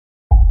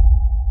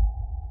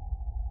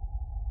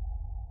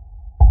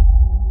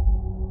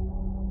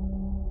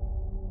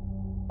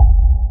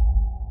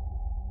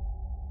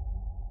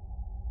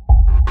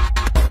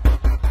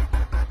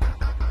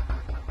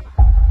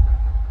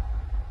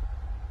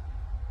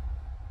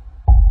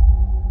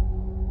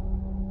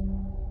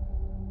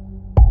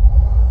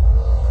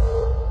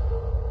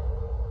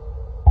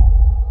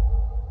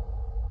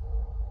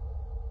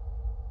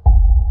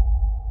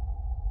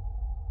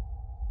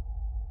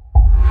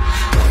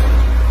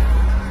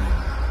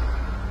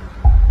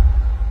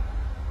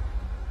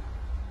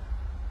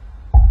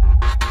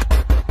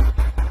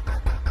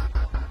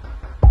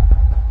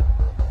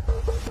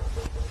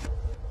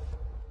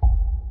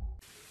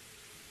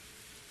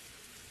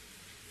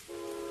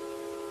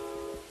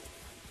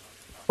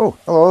Oh,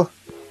 hello.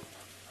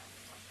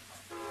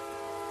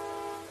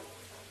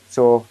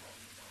 So,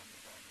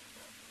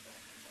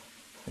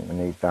 I think we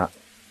need that.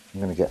 I'm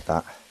going to get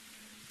that.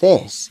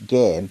 This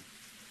game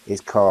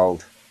is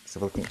called, let's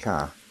have a look in the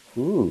car.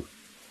 Ooh,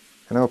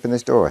 can I open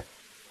this door?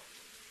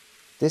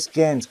 This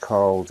game's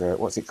called,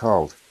 what's it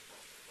called?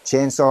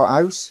 Chainsaw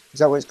House? Is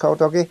that what it's called,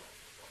 doggy?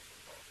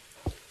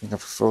 I'm going to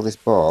throw this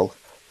ball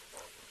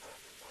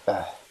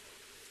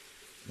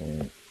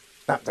in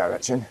that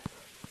direction.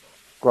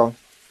 Go on.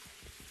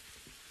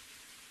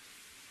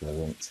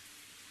 Brilliant.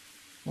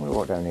 I want to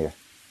walk down here.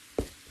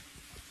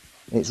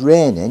 It's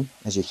raining,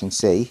 as you can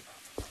see.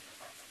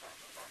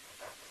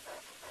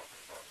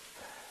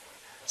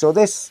 So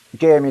this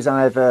game is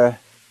either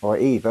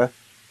a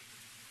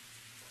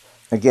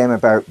game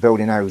about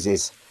building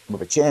houses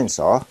with a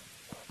chainsaw,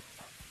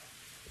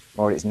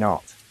 or it's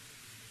not.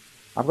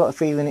 I've got a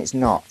feeling it's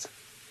not.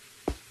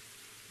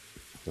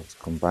 Let's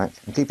come back.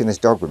 I'm keeping this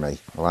dog with me.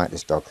 I like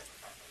this dog.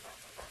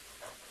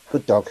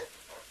 Good dog.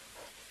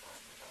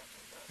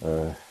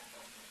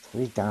 It's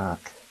very dark.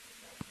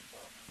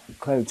 The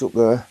clouds up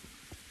there.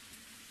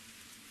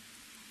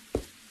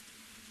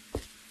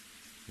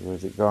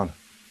 Where's it gone?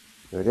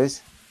 There it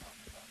is.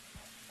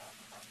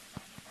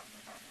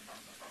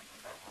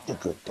 The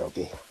good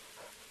doggy.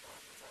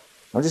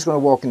 I'm just going to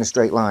walk in a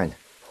straight line.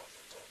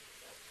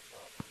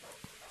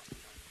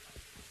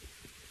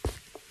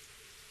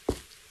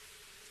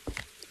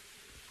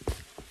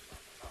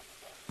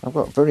 I've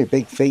got very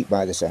big feet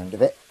by the sound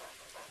of it.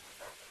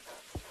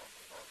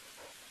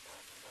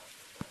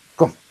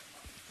 Come.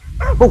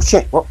 Oh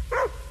shit, what?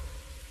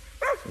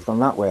 It's gone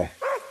that way.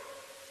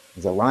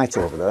 There's a light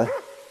over there,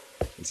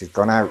 which has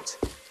gone out.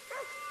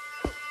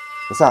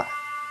 What's that?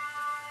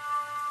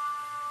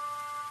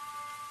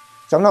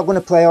 So I'm not going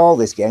to play all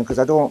this game because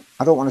I don't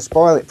want to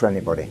spoil it for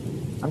anybody.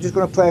 I'm just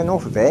going to play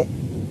enough of it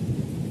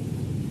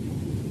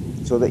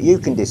so that you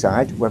can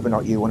decide whether or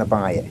not you want to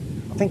buy it.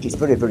 I think it's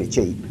very, very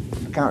cheap.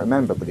 I can't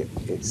remember, but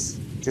it's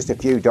just a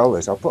few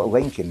dollars. I'll put a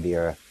link in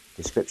the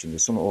description.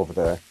 There's something over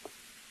there.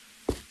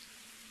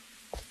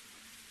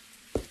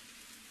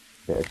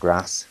 Bit of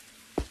grass.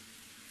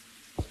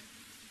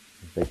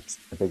 A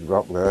big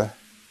rock there.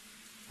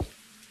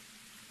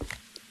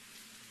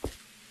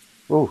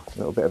 Oh, a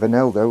little bit of an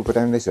hill though. Go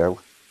down this hill.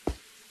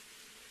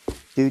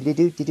 Do.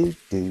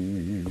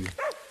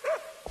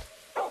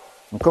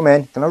 I'm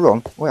coming. Can I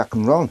run? Oh, I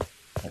can run.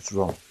 Let's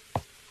run.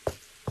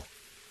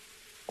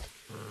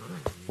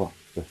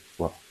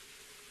 What?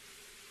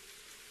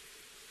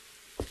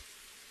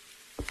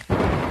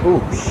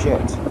 Oh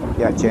shit.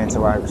 Yeah,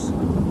 chainsaw house.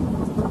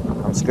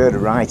 I'm scared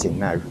of writing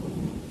now.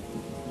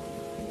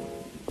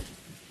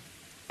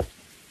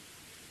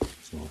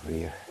 It's over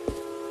here.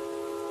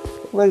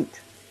 Look.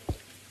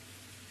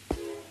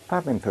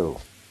 Paddling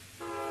pool.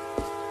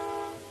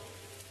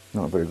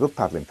 Not a very good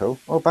paddling pool.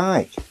 Or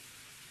bike.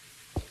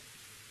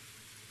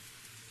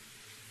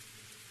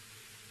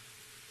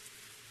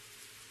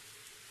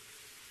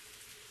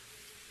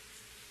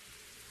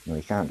 No,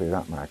 you can't do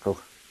that, Michael.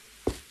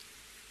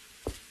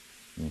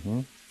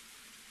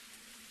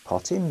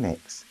 Potting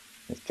mix.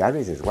 It's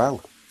Gary's as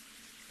well.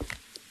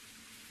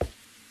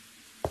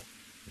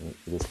 Look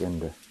for this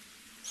window.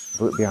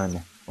 Look behind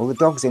me. Oh, the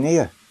dog's in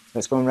here.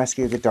 Let's go and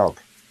rescue the dog.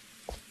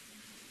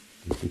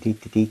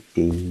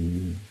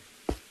 Can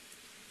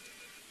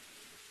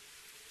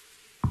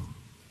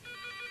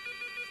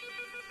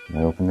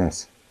I open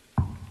this?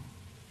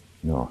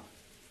 No.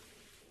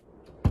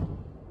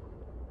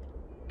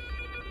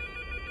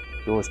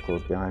 Door's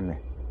closed behind me.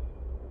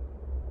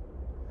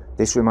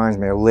 This reminds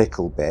me a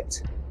little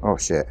bit. Oh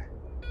shit.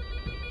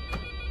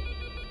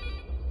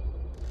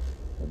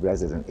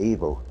 Resident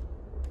Evil.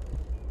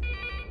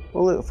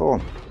 Oh, little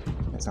phone.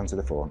 Let's answer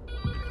the phone.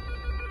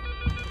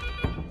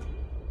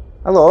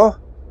 Hello?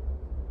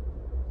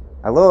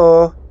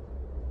 Hello?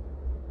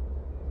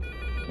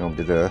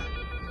 Nobody there.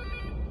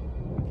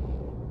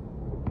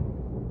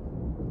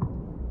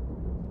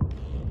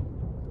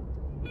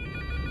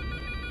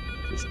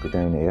 Just go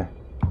down here.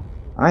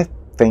 I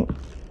think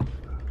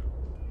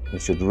we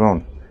should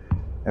run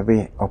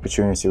every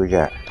opportunity we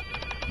get.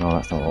 No,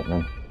 that's not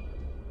opening.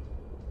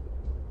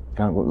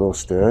 Can't go up those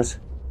stairs.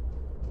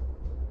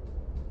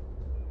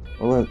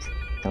 Oh look,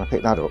 can I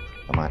pick that up?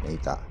 I might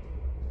need that.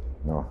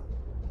 No.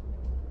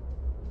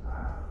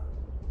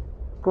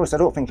 Of course, I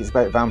don't think it's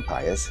about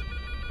vampires.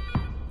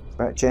 It's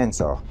about a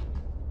chainsaw.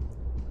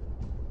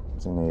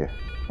 What's in here?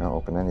 Can't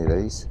open any of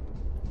these.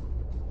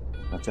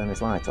 Can I turn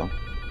this light on?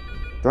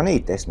 Do I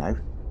need this now?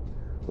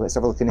 Let's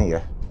have a look in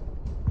here.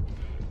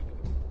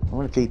 I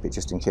want to keep it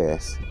just in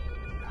case.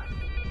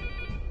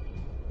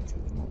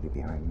 There's nobody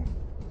behind me.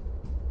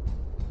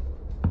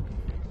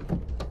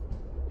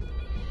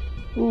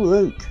 Ooh,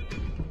 look!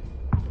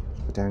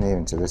 Let's go down here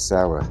into the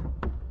cellar.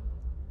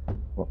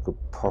 What could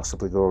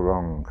possibly go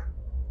wrong?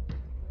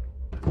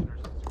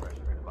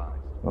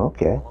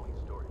 Okay.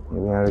 Here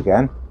we are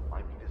again.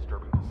 Might be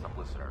disturbing to some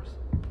listeners.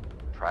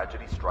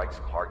 Tragedy strikes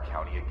Clark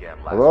County again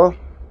last Hello? week.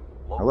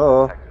 Local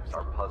Hello? detectives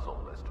are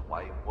puzzled as to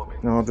why a woman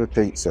Can I order a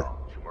pizza?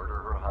 to murder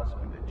her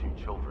husband and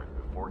 2 children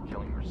before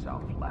killing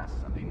herself last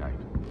Sunday night.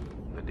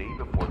 The day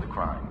before the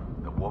crime,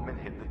 the woman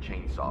hid the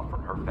chainsaw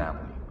from her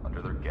family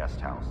under their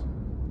guest house.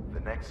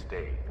 The next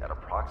day, at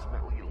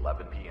approximately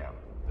 11 p.m.,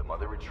 the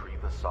mother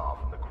retrieved the saw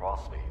from the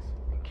crawlspace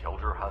and killed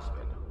her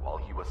husband while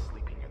he was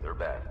sleeping in their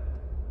bed.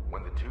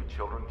 When the two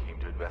children came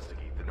to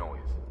investigate the noise,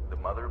 the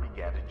mother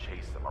began to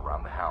chase them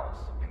around the house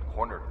and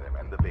cornered them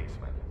in the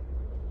basement.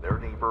 Their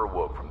neighbor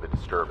awoke from the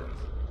disturbance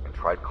and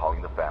tried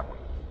calling the family,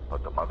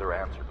 but the mother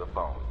answered the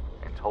phone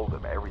and told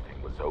them everything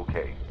was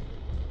okay.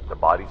 The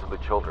bodies of the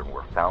children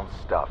were found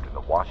stuffed in the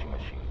washing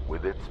machine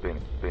with it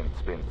spin.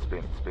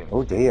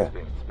 Oh dear.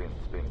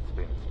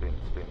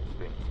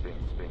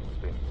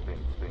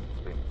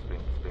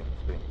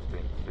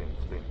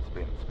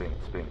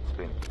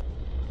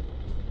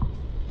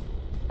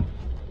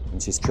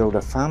 And she's killed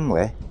her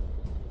family,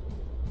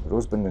 her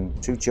husband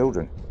and two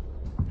children,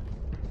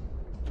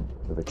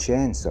 with a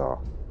chainsaw.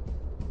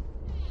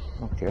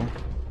 Okay,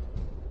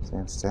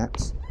 same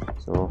steps.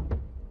 So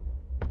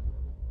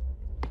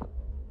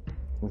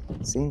we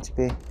seem to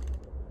be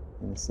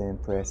in the same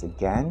place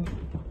again.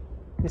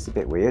 This is a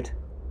bit weird.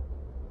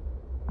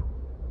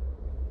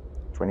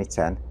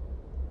 2010.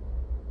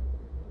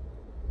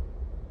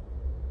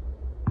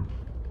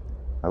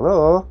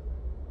 Hello?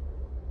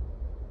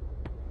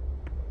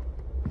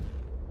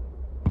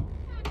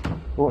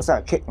 What's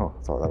that key? Oh,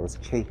 I thought that was a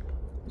key.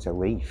 It's a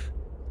leaf.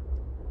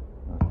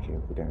 Okay,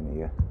 we'll go down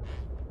here.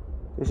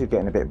 This is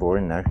getting a bit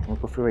boring now. Can we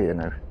go through here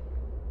now?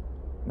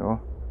 No?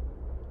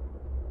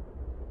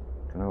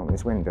 Can I open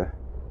this window?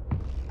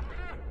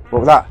 What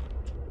was that?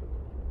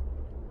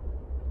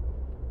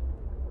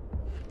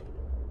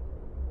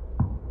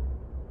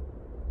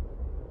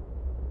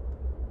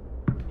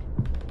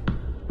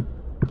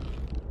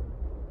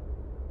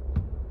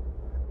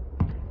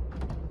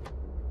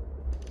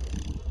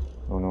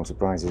 Oh, no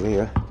surprises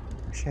here.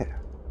 Shit.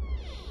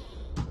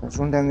 Let's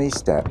run down these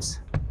steps.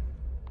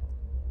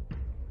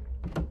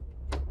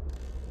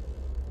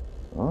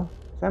 Oh,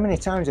 so how many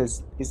times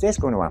is this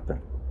going to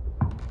happen?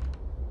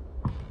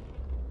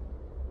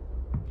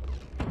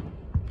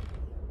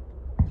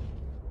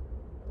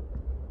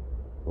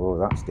 Oh,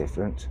 that's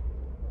different.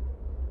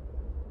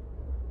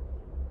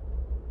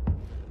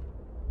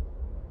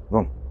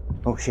 Run.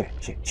 Oh, shit.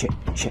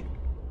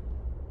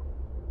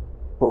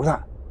 What was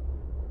that?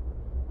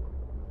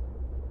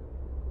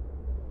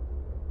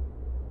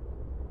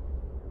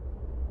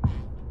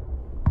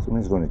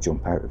 Someone's going to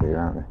jump out of here,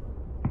 aren't they?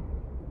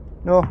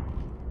 No.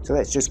 So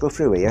let's just go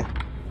through here.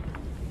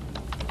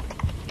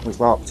 Oh, it's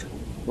locked.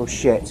 Oh,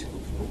 shit.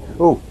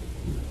 Oh,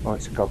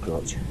 it's a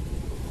cockroach.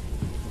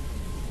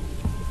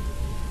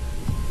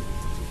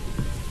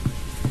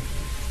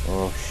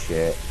 Oh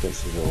shit,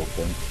 this is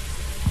open.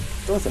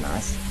 Those are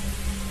nice.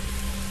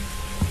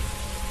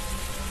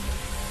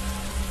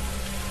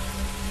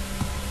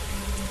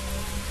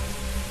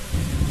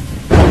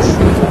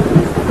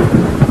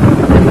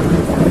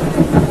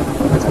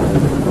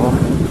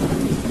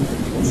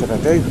 What should I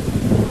do?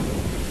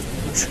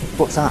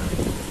 What's that?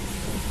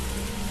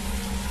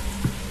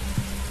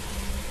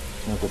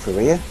 Can I go through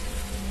here?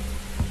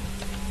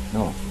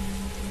 No.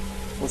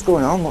 What's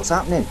going on? What's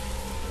happening?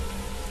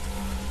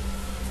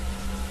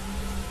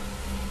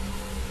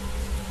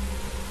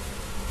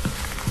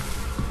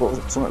 What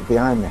was something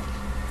behind me?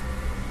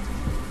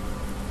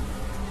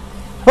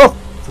 Oh!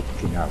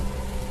 Fucking hell.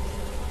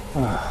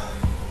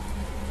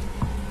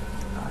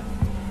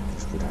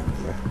 Just go down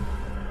here.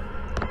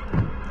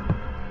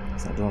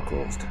 Is that door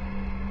closed?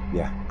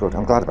 Yeah, good.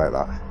 I'm glad about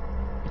that.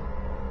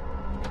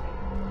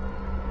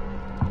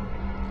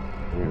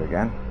 Here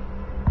again.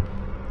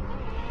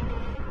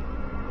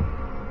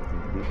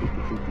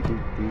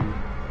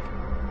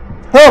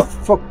 Oh!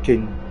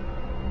 Fucking...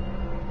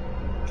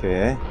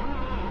 Okay.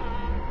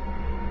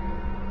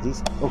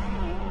 These, oh.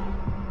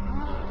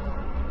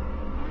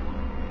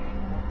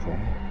 Okay.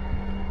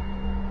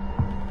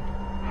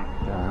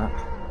 Dark.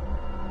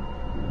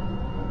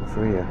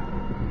 Over here.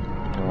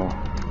 Oh.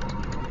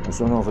 Let's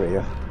run over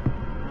here.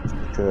 Just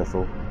be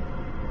careful.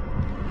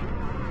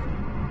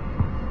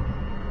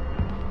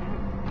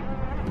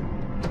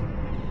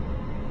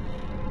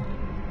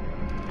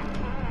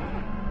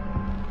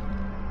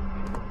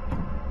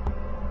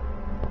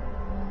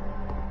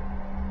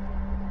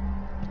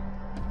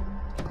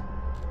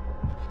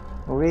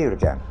 We're here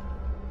again.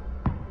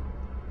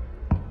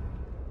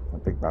 A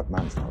big bad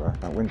man's not there.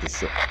 That window's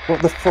shut.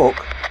 What the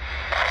fuck?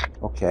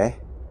 Okay.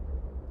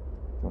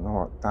 Don't know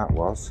what that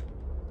was.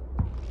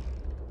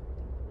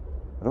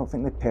 I don't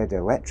think they paid the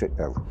electric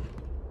bill.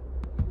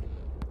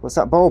 What's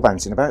that ball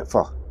bouncing about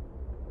for?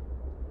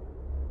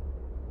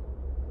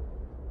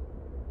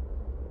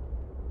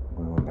 I'm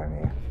going to run down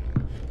here.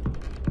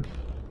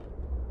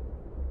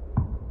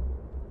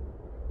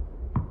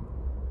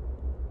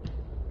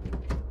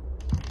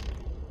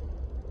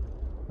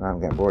 I'm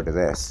getting bored of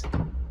this.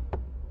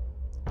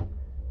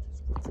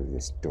 Just go through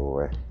this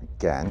door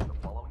again. The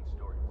following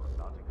story we're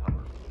about to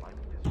cover might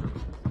be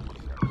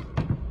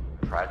disturbing.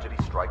 Tragedy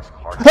strikes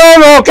car. Oh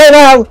no, get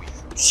out!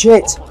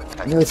 Shit!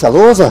 I nearly fell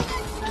over.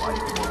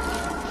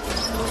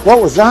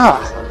 What was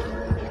that?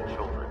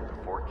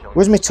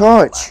 Where's my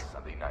torch?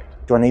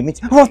 Do I need me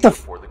to... Oh, what the...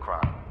 Before the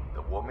crime,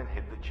 the woman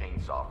hid the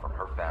chainsaw from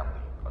her family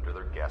under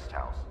their guest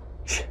house.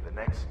 The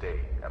next day,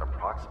 at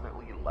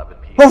approximately 11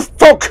 p.m., Oh,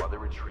 fuck! the mother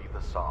retrieved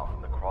the saw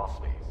from the crawl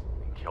space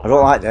and killed I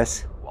don't like her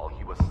this. while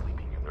he was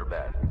sleeping in their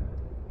bed.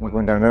 I'm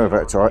going down there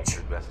without a torch.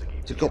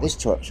 Investigate To the get this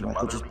noise, torch, the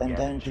Michael, mother just bend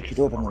began down and to pick it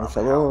chase up him and then it around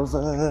fell the house.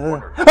 over.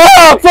 Wondered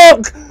Oh,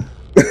 fuck!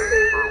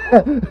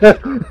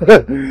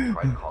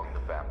 Tried calling the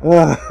family. The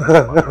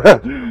mother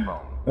answered the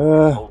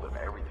phone and told them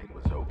everything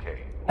was okay.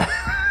 The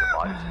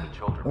bodies of the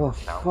children Oh, were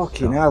found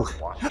fucking stuffed hell. in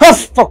wash Oh,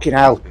 fucking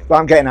hell. But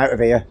I'm getting out of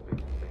here.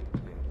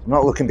 I'm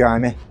not looking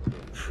behind me.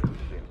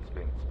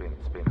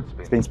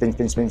 Spin, spin,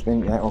 spin, spin,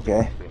 spin. Yeah,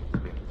 okay.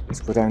 Let's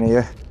go down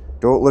here.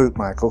 Don't look,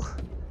 Michael.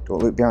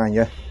 Don't look behind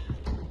you.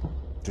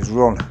 Just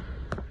run.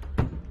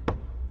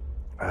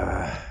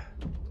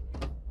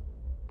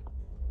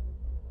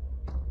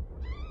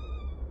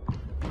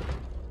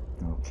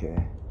 Okay.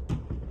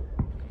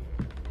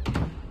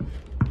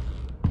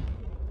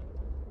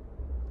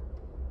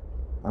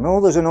 I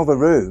know there's another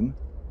room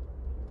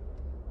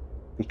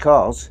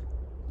because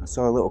I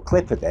saw a little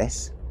clip of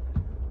this,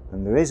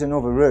 and there is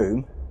another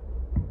room.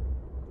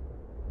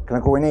 Can I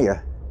go in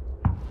here?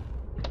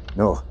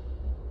 No.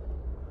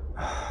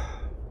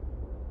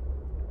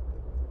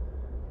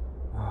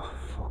 Oh,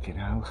 fucking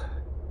hell.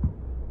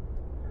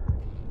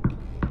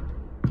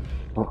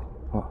 Oh,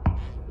 oh.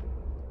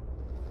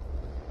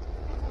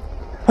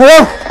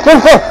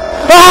 Hello!